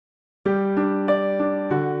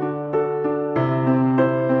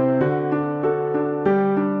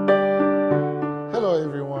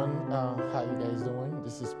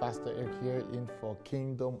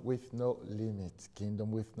with No Limit.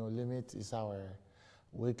 Kingdom with No Limit is our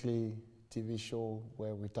weekly TV show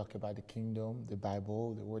where we talk about the kingdom, the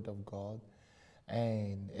Bible, the Word of God,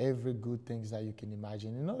 and every good things that you can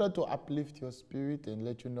imagine in order to uplift your spirit and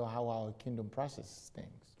let you know how our kingdom processes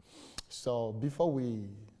things. So before we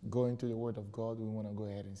go into the Word of God, we want to go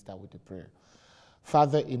ahead and start with the prayer.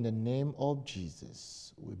 Father, in the name of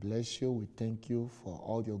Jesus, we bless you. We thank you for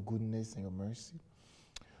all your goodness and your mercy.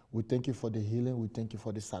 We thank you for the healing. We thank you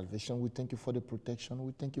for the salvation. We thank you for the protection.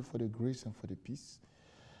 We thank you for the grace and for the peace.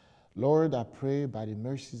 Lord, I pray by the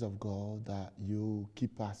mercies of God that you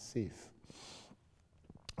keep us safe.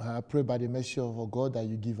 I pray by the mercy of God that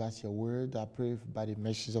you give us your word. I pray by the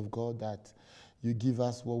mercies of God that you give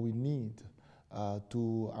us what we need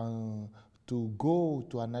to go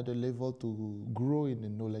to another level, to grow in the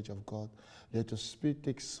knowledge of God. Let your spirit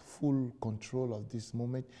take full control of this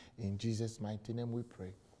moment. In Jesus' mighty name we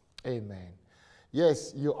pray. Amen.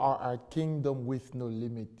 Yes, you are our Kingdom with No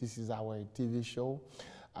Limit. This is our TV show.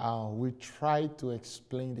 We try to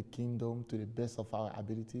explain the kingdom to the best of our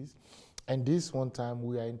abilities. And this one time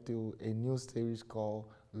we are into a new series called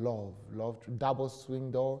Love. Love, double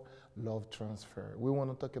swing door, love transfer. We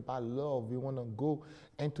want to talk about love. We want to go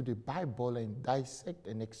into the Bible and dissect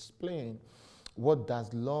and explain what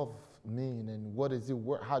does love mean and what does it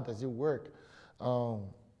work, how does it work.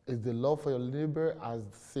 Is the love for your neighbor as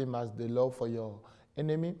same as the love for your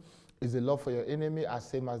enemy? Is the love for your enemy as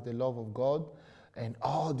same as the love of God? And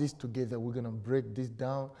all this together, we're going to break this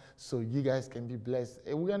down so you guys can be blessed.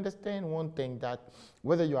 And we understand one thing, that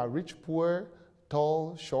whether you are rich, poor,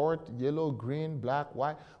 tall, short, yellow, green, black,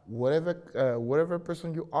 white, whatever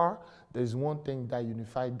person you are, there's one thing that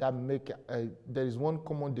unifies, there is one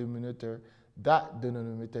common denominator. That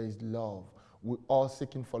denominator is love. We're all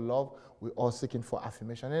seeking for love. We're all seeking for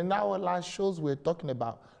affirmation. And in our last shows, we're talking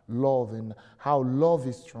about love and how love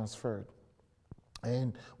is transferred.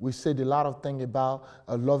 And we said a lot of things about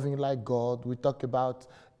loving like God. We talk about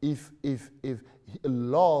if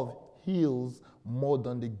love heals more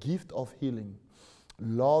than the gift of healing.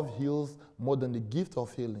 Love heals more than the gift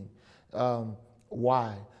of healing.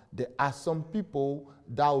 Why? There are some people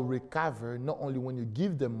that will recover not only when you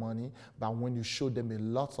give them money, but when you show them a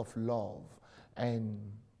lot of love. And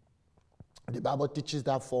the Bible teaches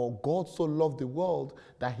that for God so loved the world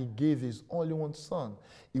that he gave his only one son.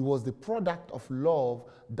 It was the product of love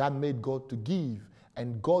that made God to give.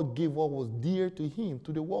 And God gave what was dear to him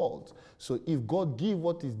to the world. So if God gave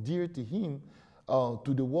what is dear to him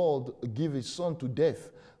to the world, give his son to death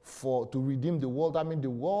to redeem the world, I mean the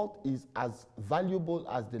world is as valuable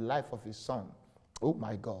as the life of his son. Oh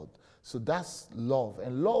my God. So that's love.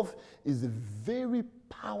 And love is a very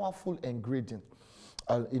powerful ingredient.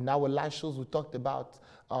 In our last shows, we talked about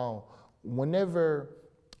whenever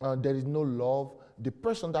there is no love, the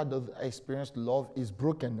person that does experience love is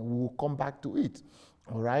broken. We will come back to it.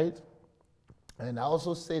 All right? And I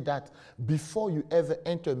also say that before you ever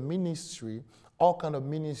enter ministry, all kind of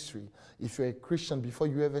ministry, if you're a Christian, before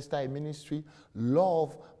you ever start a ministry,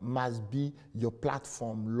 love must be your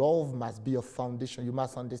platform. Love must be your foundation. You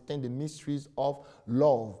must understand the mysteries of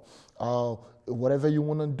love. Whatever you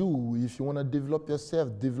want to do, if you want to develop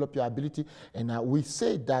yourself, develop your ability. And we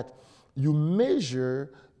say that we measure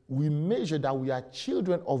that we are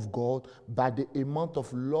children of God by the amount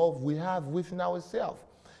of love we have within ourselves.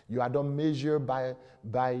 You are not measured by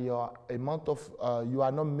your amount of, you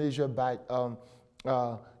are not measured by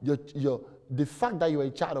the fact that you are a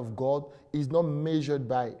child of God is not measured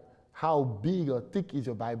by how big or thick is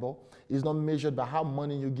your Bible. It's not measured by how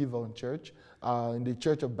money you give on church, in the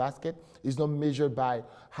church of basket. It's not measured by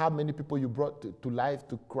how many people you brought to life,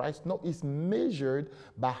 to Christ. No, it's measured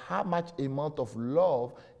by how much amount of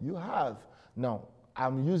love you have. Now,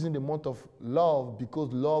 I'm using the amount of love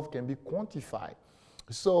because love can be quantified.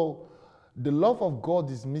 So the love of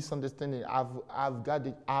God is misunderstanding.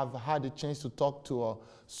 I've had a chance to talk to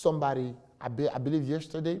somebody, I believe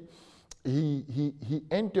yesterday. He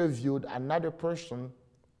interviewed another person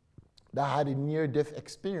that had a near-death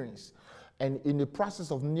experience. And in the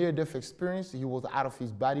process of near-death experience, he was out of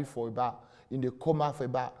his body in the coma for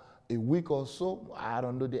about a week or so. I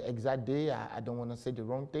don't know the exact day. I don't want to say the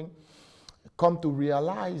wrong thing. Come to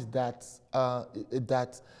realize that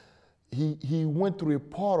he went through a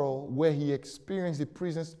portal where he experienced the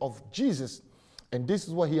presence of Jesus. And this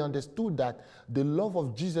is what he understood, that the love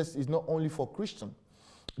of Jesus is not only for Christians.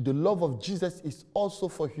 The love of Jesus is also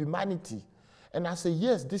for humanity. And I say,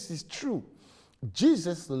 yes, this is true.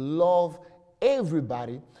 Jesus loved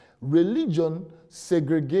everybody. Religion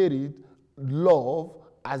segregated love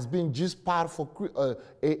as being just part for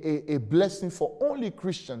a blessing for only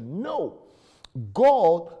Christians. No.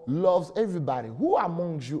 God loves everybody. Who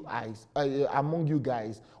among you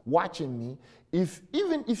guys watching me,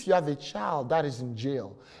 even if you have a child that is in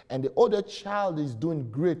jail and the other child is doing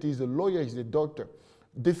great, he's a lawyer, he's a doctor,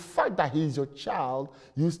 the fact that he's your child,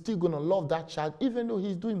 you're still going to love that child even though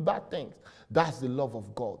he's doing bad things. That's the love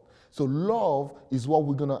of God. So love is what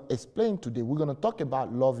we're going to explain today. We're going to talk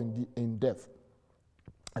about love in depth.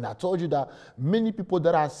 And I told you that many people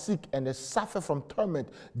that are sick and they suffer from torment,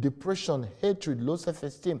 depression, hatred, low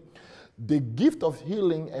self-esteem, the gift of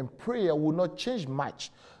healing and prayer will not change much.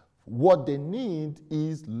 What they need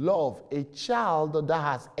is love. A child that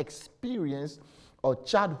has experienced a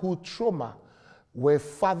childhood trauma where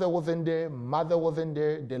father wasn't there, mother wasn't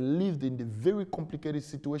there, they lived in the very complicated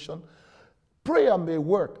situation. Prayer may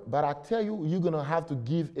work, but I tell you, you're going to have to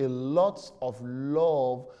give a lot of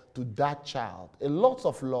love to that child. A lot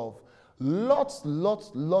of love. Lots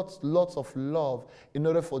of love in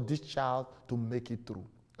order for this child to make it through.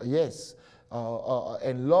 Yes.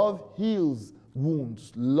 And love heals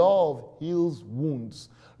wounds. Love heals wounds.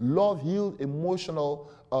 Love heals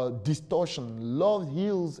emotional distortion. Love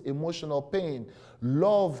heals emotional pain.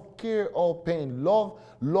 Love cures all pain.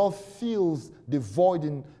 Love fills the void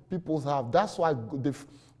in people's heart. That's why,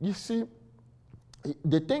 you see,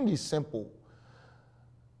 the thing is simple.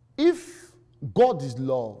 If God is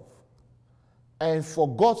love, and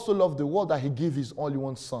for God so loved the world that he gave his only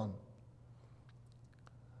one son,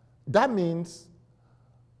 that means,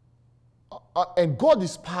 and God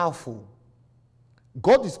is powerful.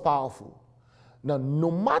 God is powerful. Now,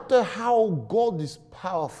 no matter how God is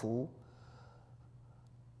powerful,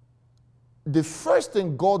 the first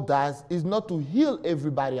thing God does is not to heal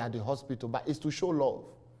everybody at the hospital, but is to show love.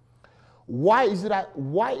 Why is it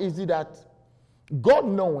that God,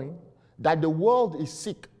 knowing that the world is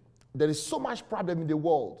sick, there is so much problem in the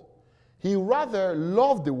world, he rather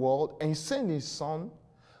loved the world and sent his son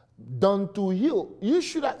than to heal. He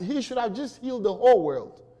should have just healed the whole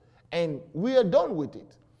world, and we are done with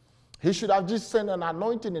it. He should have just sent an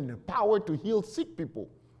anointing and the power to heal sick people,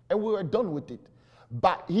 and we are done with it.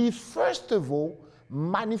 But he first of all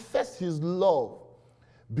manifests his love,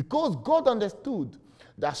 because God understood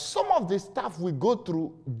that some of the stuff we go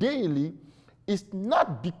through daily is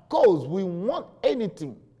not because we want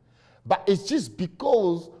anything, but it's just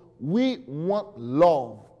because we want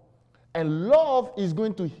love. And love is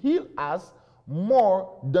going to heal us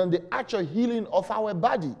more than the actual healing of our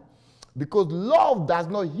body. Because love does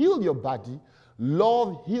not heal your body.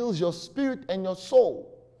 Love heals your spirit and your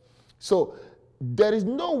soul. So there is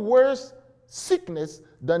no worse sickness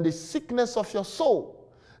than the sickness of your soul.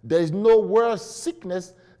 There is no worse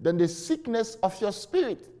sickness than the sickness of your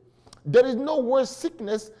spirit. There is no worse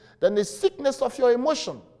sickness than the sickness of your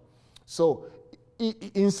emotion. So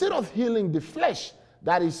instead of healing the flesh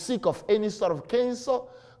that is sick of any sort of cancer,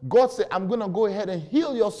 God said, I'm going to go ahead and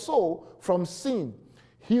heal your soul from sin.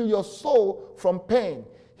 Heal your soul from pain.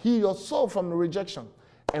 Heal your soul from rejection.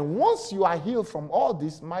 And once you are healed from all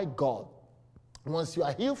this, my God, once you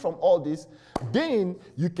are healed from all this, then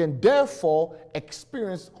you can therefore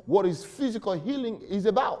experience what is physical healing is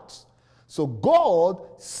about. So God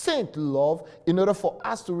sent love in order for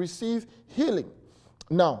us to receive healing.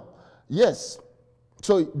 Now, yes,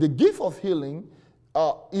 so the gift of healing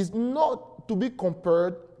is not to be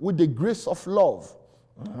compared with the grace of love,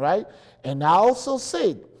 right? And I also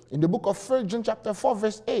said in the book of 1 John chapter 4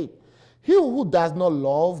 verse 8, he who does not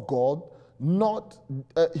love God,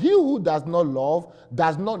 he who does not love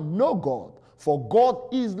does not know God, for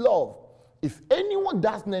God is love. If anyone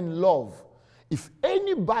does not love, if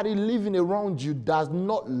anybody living around you does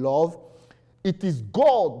not love, it is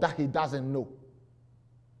God that he doesn't know.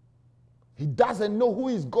 He doesn't know who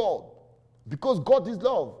is God, because God is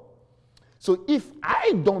love. So if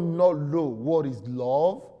I don't know what is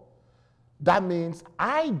love, that means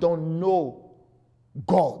I don't know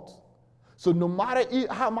God. So no matter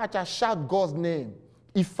how much I shout God's name,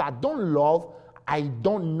 if I don't love, I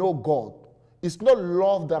don't know God. It's not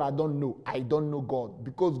love that I don't know. I don't know God,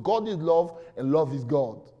 because God is love and love is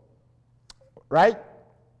God. Right?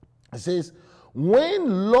 It says,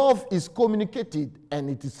 when love is communicated and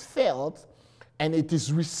it is felt and it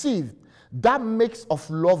is received, that makes of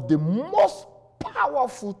love the most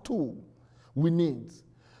powerful tool we need.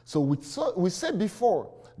 So we said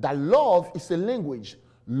before that love is a language.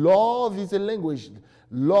 Love is a language.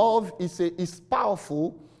 Love is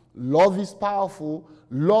powerful. Love is powerful.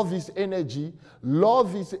 Love is energy.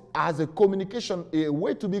 Love is as a communication, a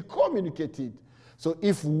way to be communicated. So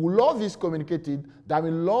if love is communicated, that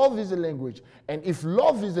means love is a language. And if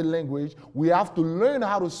love is a language, we have to learn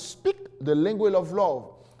how to speak the language of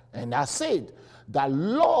love. And I said that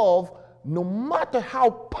love no matter how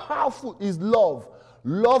powerful is love,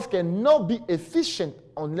 love cannot be efficient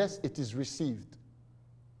unless it is received.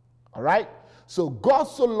 All right? So God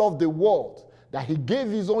so loved the world that he gave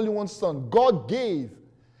his only one son. God gave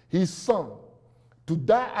his son to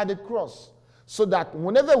die at the cross so that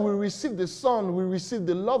whenever we receive the son, we receive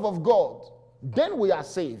the love of God. Then we are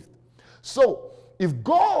saved. So if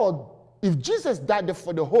Jesus died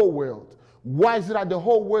for the whole world, why is it that the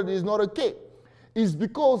whole world is not okay? It's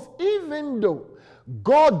because even though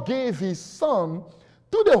God gave his son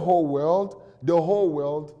to the whole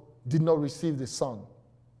world did not receive the son.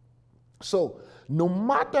 So no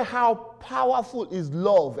matter how powerful is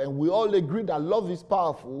love, and we all agree that love is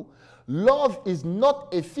powerful, love is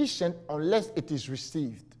not efficient unless it is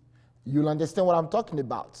received. You'll understand what I'm talking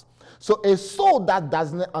about. So a soul that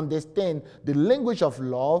doesn't understand the language of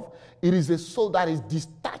love, it is a soul that is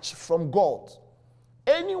detached from God.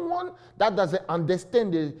 Anyone that doesn't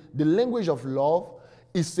understand the language of love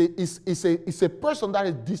is a person that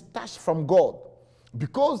is detached from God.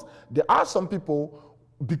 Because there are some people,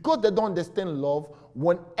 because they don't understand love,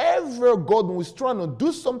 whenever God was trying to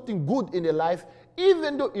do something good in their life,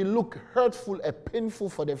 even though it looked hurtful and painful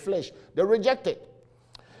for the flesh, they reject it.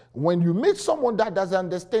 When you meet someone that doesn't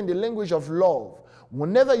understand the language of love,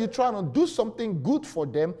 whenever you try to do something good for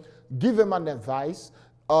them, give them an advice,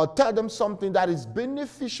 tell them something that is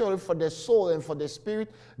beneficial for their soul and for their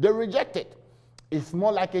spirit, they reject it. It's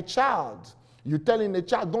more like a child. You're telling the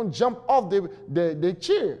child, don't jump off the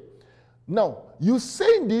chair. No, you're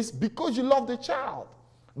saying this because you love the child.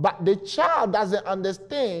 But the child doesn't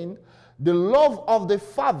understand the love of the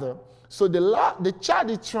father. So the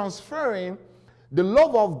child is transferring the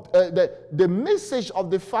love of the message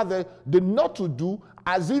of the father, the not to do,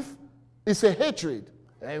 as if it's a hatred.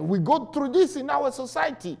 And we go through this in our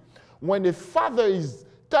society. When the father is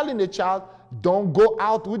telling the child, don't go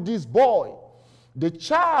out with this boy, the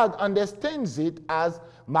child understands it as,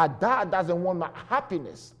 my dad doesn't want my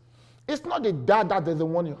happiness. It's not the dad that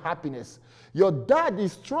doesn't want your happiness. Your dad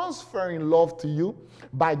is transferring love to you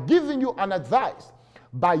by giving you an advice.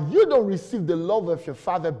 But you don't receive the love of your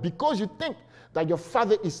father because you think that your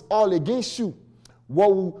father is all against you.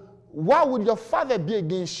 Well, why would your father be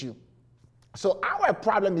against you? So our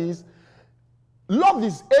problem is, love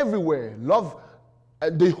is everywhere. Love,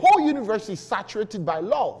 the whole universe is saturated by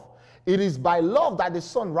love. It is by love that the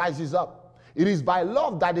sun rises up. It is by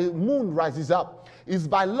love that the moon rises up. It's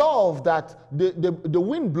by love that the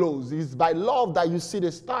wind blows. It's by love that you see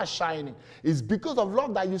the stars shining. It's because of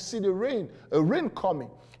love that you see the rain coming.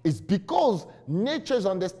 It's because natures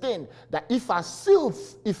understand that if I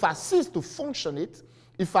cease to function it,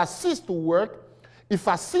 if I cease to work,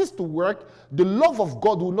 the love of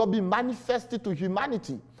God will not be manifested to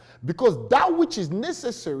humanity. Because that which is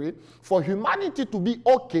necessary for humanity to be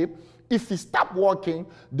okay, if you stop working,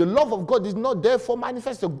 the love of God is not therefore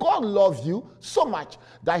manifested. God loves you so much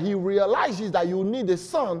that he realizes that you need the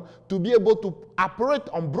sun to be able to operate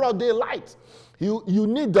on broad daylight. You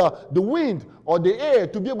need the wind or the air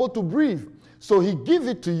to be able to breathe. So he gives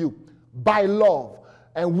it to you by love.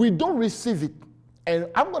 And we don't receive it. And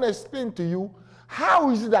I'm going to explain to you how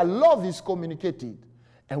is it that love is communicated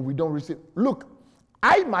and we don't receive. Look,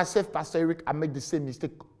 I myself, Pastor Eric, I make the same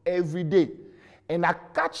mistake every day. And I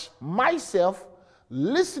catch myself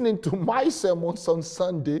listening to my sermons on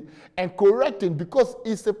Sunday and correcting, because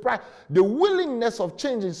it's a practice. The willingness of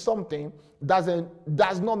changing something does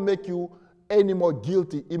not make you any more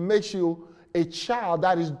guilty. It makes you a child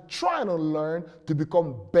that is trying to learn to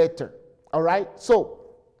become better. All right? So,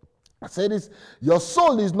 I say this, your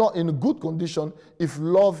soul is not in a good condition if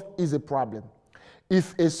love is a problem.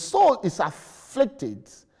 If a soul is afflicted,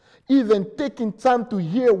 even taking time to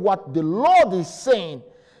hear what the Lord is saying,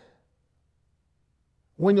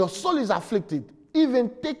 when your soul is afflicted, even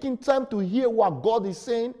taking time to hear what God is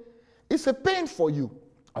saying, it's a pain for you.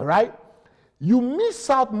 All right? You miss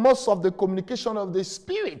out most of the communication of the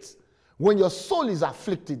Spirit when your soul is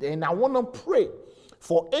afflicted. And I want to pray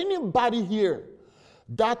for anybody here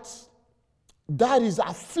that is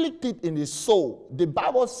afflicted in his soul. The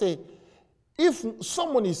Bible says, if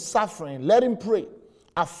someone is suffering, let him pray.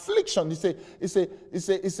 Affliction,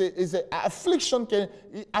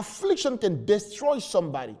 affliction can destroy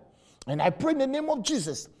somebody. And I pray in the name of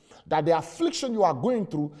Jesus that the affliction you are going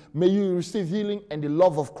through, may you receive healing and the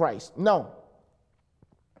love of Christ. Now,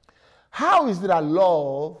 how is it that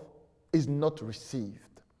love is not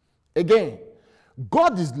received? Again,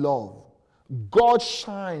 God is love. God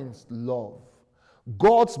shines love.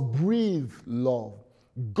 God breathes love.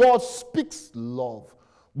 God speaks love.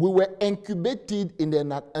 We were incubated in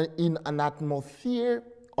an atmosphere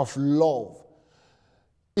of love.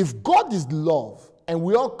 if God is love and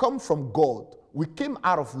we all come from God, we came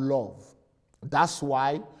out of love. That's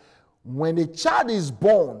why when a child is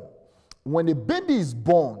born, when a baby is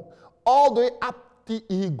born, all the way up till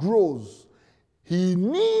he grows, he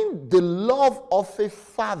needs the love of a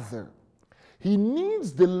father. He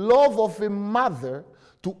needs the love of a mother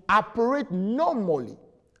to operate normally.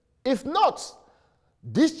 If not,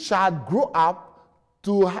 this child grow up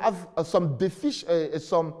to have some deficient,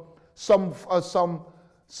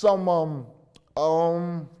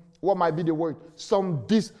 what might be the word?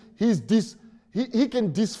 He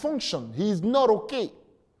can dysfunction. He is not okay.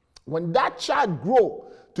 When that child grow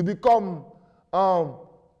to become,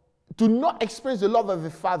 to not experience the love of a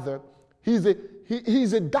father, he's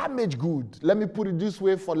a damaged good. Let me put it this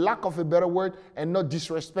way for lack of a better word and not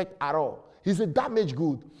disrespect at all. He's a damaged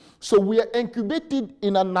good. So we are incubated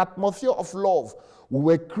in an atmosphere of love. We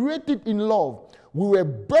were created in love. We were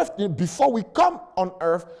birthed in, before we come on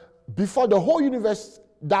earth, before the whole universe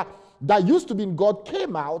that used to be in God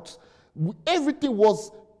came out, everything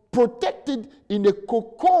was protected in a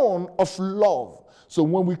cocoon of love. So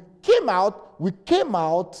when we came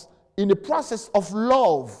out in the process of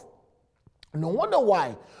love. No wonder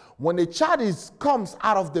why when a child comes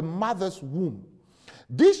out of the mother's womb,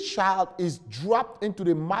 this child is dropped into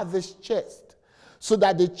the mother's chest so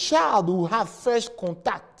that the child will have first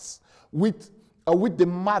contacts with the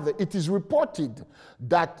mother. It is reported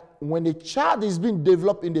that when a child is being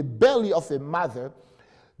developed in the belly of a mother,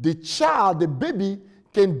 the baby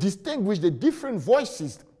can distinguish the different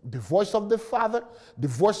voices, the voice of the father, the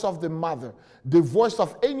voice of the mother, the voice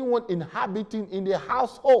of anyone inhabiting in the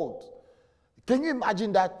household. Can you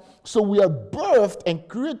imagine that? So we are birthed and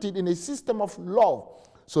created in a system of love.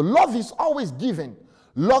 So love is always given.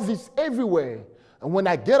 Love is everywhere. And when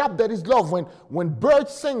I get up, there is love. When bird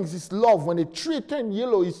sings, it's love. When a tree turns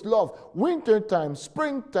yellow, it's love. Winter time,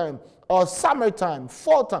 springtime, or summertime,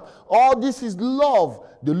 fall time, all this is love.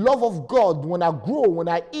 The love of God. When I grow, when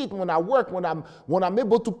I eat, when I work, when I'm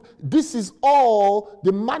able to, this is all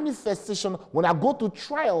the manifestation. When I go to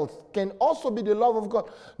trials, can also be the love of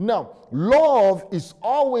God. Now, love is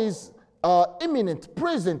always imminent,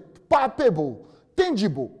 present, palpable,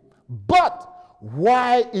 tangible. But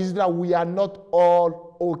why is that we are not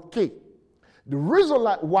all okay? The reason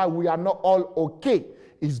why we are not all okay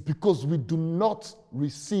is because we do not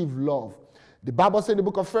receive love. The Bible says in the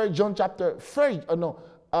book of John chapter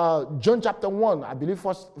 1, I believe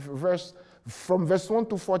from verse 1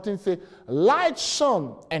 to 14 say, light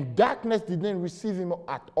shone and darkness didn't receive him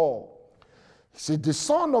at all. See, the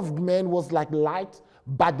Son of Man was like light,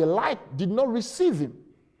 but the light did not receive him.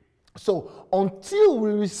 So until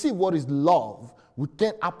we receive what is love, we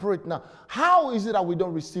can't operate now. How is it that we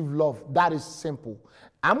don't receive love? That is simple.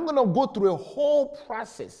 I'm going to go through a whole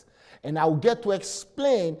process and I'll get to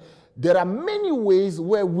explain there are many ways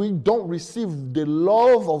where we don't receive the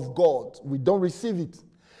love of God. We don't receive it.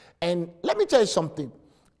 And let me tell you something.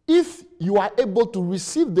 If you are able to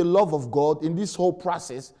receive the love of God in this whole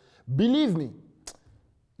process, believe me,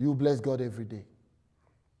 you bless God every day.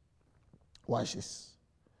 Watch this.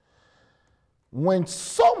 When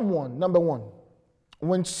someone, number one,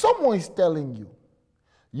 when someone is telling you,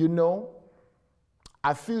 you know,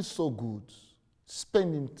 I feel so good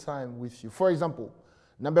spending time with you. For example,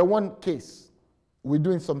 number one case, we're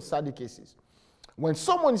doing some study cases. When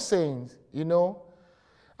someone is saying, you know,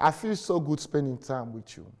 I feel so good spending time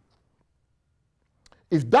with you.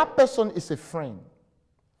 If that person is a friend,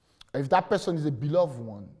 if that person is a beloved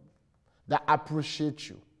one that appreciates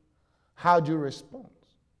you, how do you respond?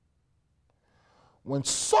 When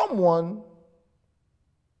someone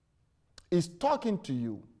is talking to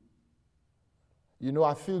you, you know,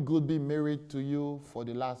 I feel good being married to you for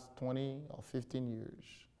the last 20 or 15 years.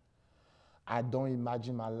 I don't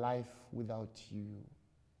imagine my life without you.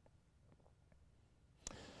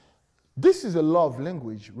 This is a love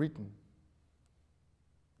language written.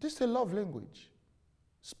 This is a love language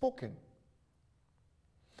spoken.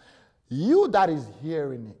 You that is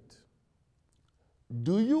hearing it,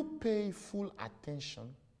 do you pay full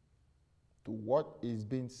attention to what is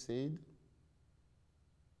being said?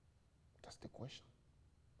 That's the question.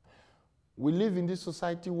 We live in this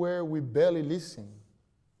society where we barely listen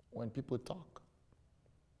when people talk.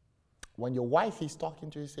 When your wife is talking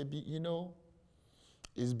to you, say, you know,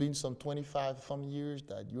 it's been some 25 years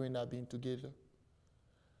that you and I have been together,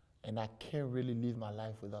 and I can't really live my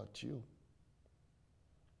life without you.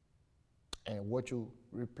 And what you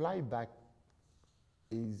reply back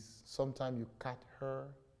is sometimes you cut her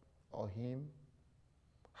or him.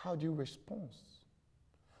 How do you respond?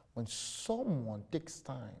 When someone takes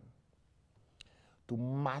time to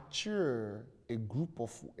mature a group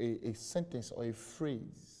of a sentence or a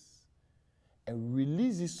phrase and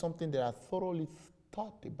releases something that I thoroughly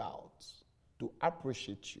thought about to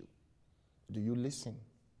appreciate you, do you listen?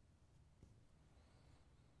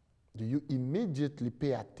 Do you immediately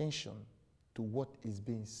pay attention to what is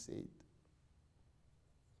being said?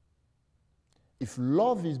 If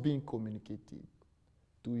love is being communicated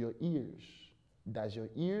to your ears, does your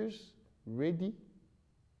ears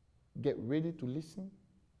get ready to listen?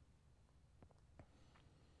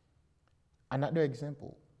 Another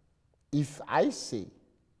example. If I say,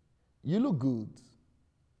 you look good,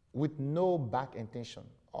 with no back intention,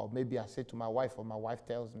 or maybe I say to my wife, or my wife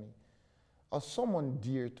tells me, or someone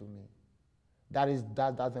dear to me,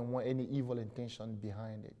 that doesn't want any evil intention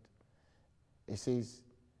behind it. It says,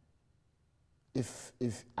 if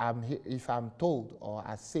I'm told or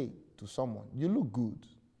I say to someone, you look good,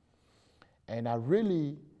 and I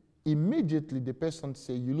really immediately the person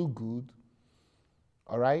say, you look good,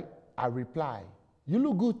 all right, I reply, you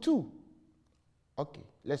look good too. Okay,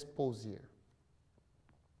 let's pause here.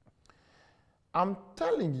 I'm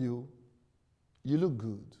telling you, you look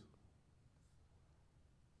good.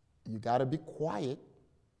 You got to be quiet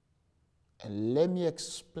and let me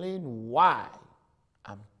explain why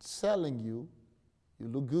I'm telling you, you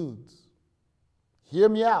look good. Hear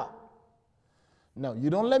me out. Now, you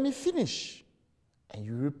don't let me finish and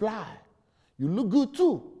you reply, you look good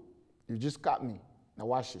too. You just got me. Now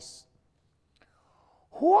watch this.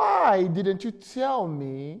 Why didn't you tell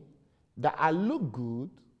me that I look good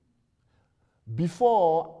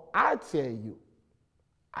before I tell you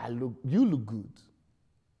you look good?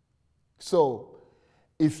 So,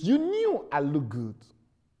 if you knew I look good,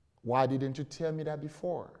 why didn't you tell me that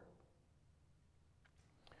before?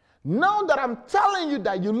 Now that I'm telling you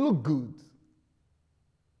that you look good,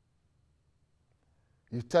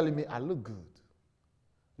 you're telling me I look good.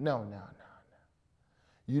 No.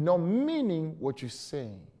 You're not meaning what you're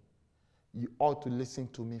saying. You ought to listen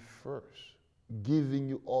to me first, giving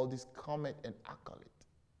you all this comment and accolade.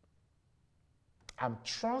 I'm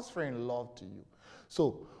transferring love to you.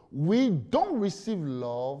 So we don't receive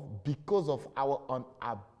love because of our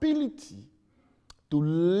inability to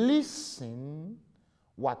listen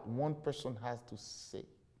what one person has to say.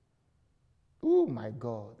 Oh my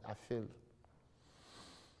God, I feel.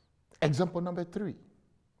 Example number 3.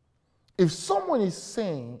 If someone is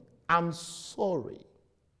saying, I'm sorry,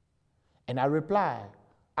 and I reply,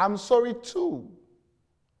 I'm sorry too,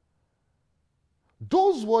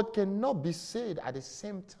 those words cannot be said at the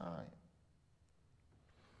same time.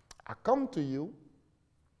 I come to you,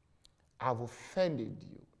 I've offended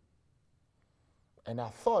you, and I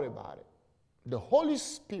thought about it. The Holy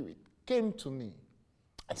Spirit came to me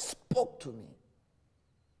and spoke to me,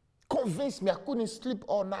 convinced me I couldn't sleep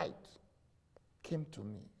all night, came to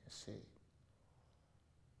me and said,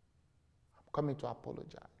 I'm coming to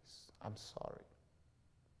apologize. I'm sorry.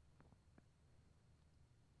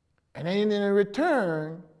 And then in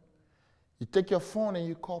return, you take your phone and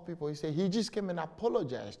you call people. You say, he just came and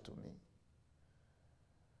apologized to me.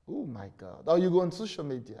 Oh my God. Or you go on social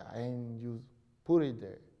media and you put it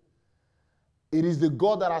there. It is the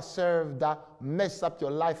God that I serve that messed up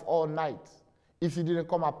your life all night. If you didn't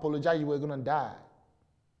come apologize, you were going to die.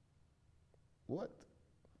 What?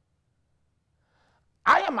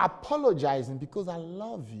 I am apologizing because I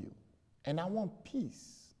love you and I want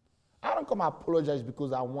peace. I don't come apologize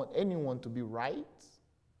because I want anyone to be right.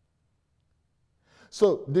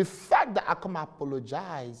 So the fact that I come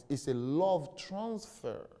apologize is a love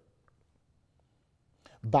transfer.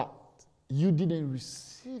 But you didn't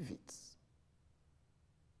receive it.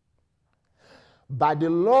 By the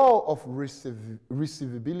law of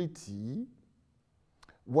receivability,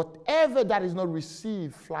 whatever that is not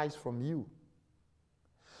received flies from you.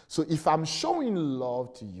 So if I'm showing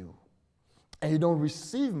love to you and you don't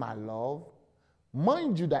receive my love,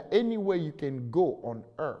 mind you that anywhere you can go on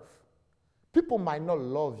earth, people might not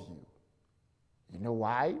love you. You know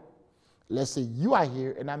why? Let's say you are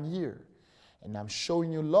here and I'm here, and I'm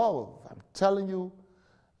showing you love. I'm telling you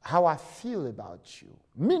how I feel about you,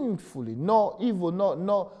 meaningfully, no evil,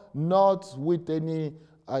 not with any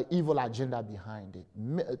evil agenda behind it.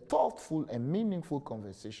 A thoughtful and meaningful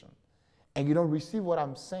conversation, and you don't receive what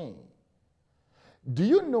I'm saying. Do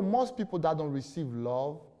you know most people that don't receive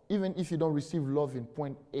love, even if you don't receive love in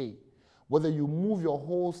point A, whether you move your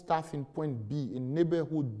whole staff in point B, in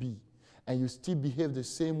neighborhood B, and you still behave the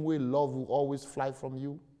same way, love will always fly from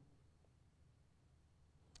you?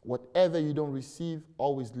 Whatever you don't receive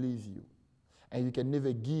always leaves you, and you can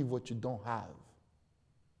never give what you don't have.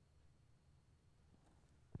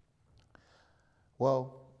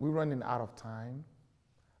 Well, we're running out of time.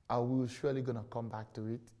 we will surely going to come back to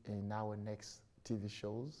it in our next TV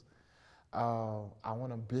shows. I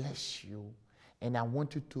want to bless you, and I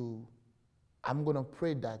want you to, I'm going to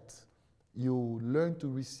pray that you learn to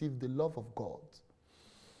receive the love of God.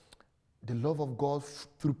 The love of God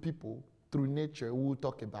through people, through nature. We will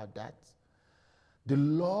talk about that. The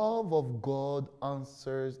love of God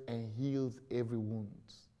answers and heals every wound.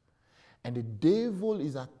 And the devil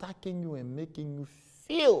is attacking you and making you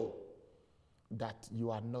feel that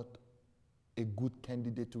you are not a good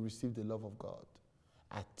candidate to receive the love of God.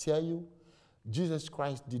 I tell you, Jesus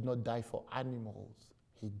Christ did not die for animals.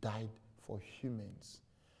 He died for humans.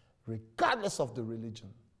 Regardless of the religion,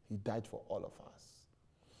 he died for all of us.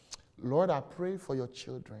 Lord, I pray for your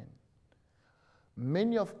children.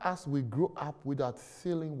 Many of us, we grow up without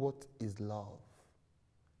feeling what is love.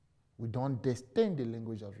 We don't understand the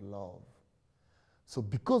language of love. So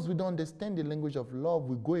because we don't understand the language of love,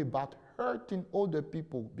 we go about hurting other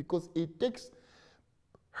people because it takes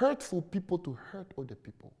hurtful people to hurt other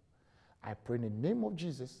people. I pray in the name of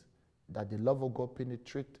Jesus that the love of God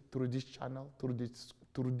penetrate through this channel, through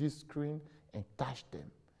this screen, and touch them.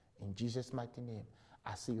 In Jesus' mighty name.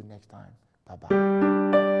 I'll see you next time.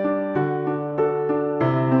 Bye-bye.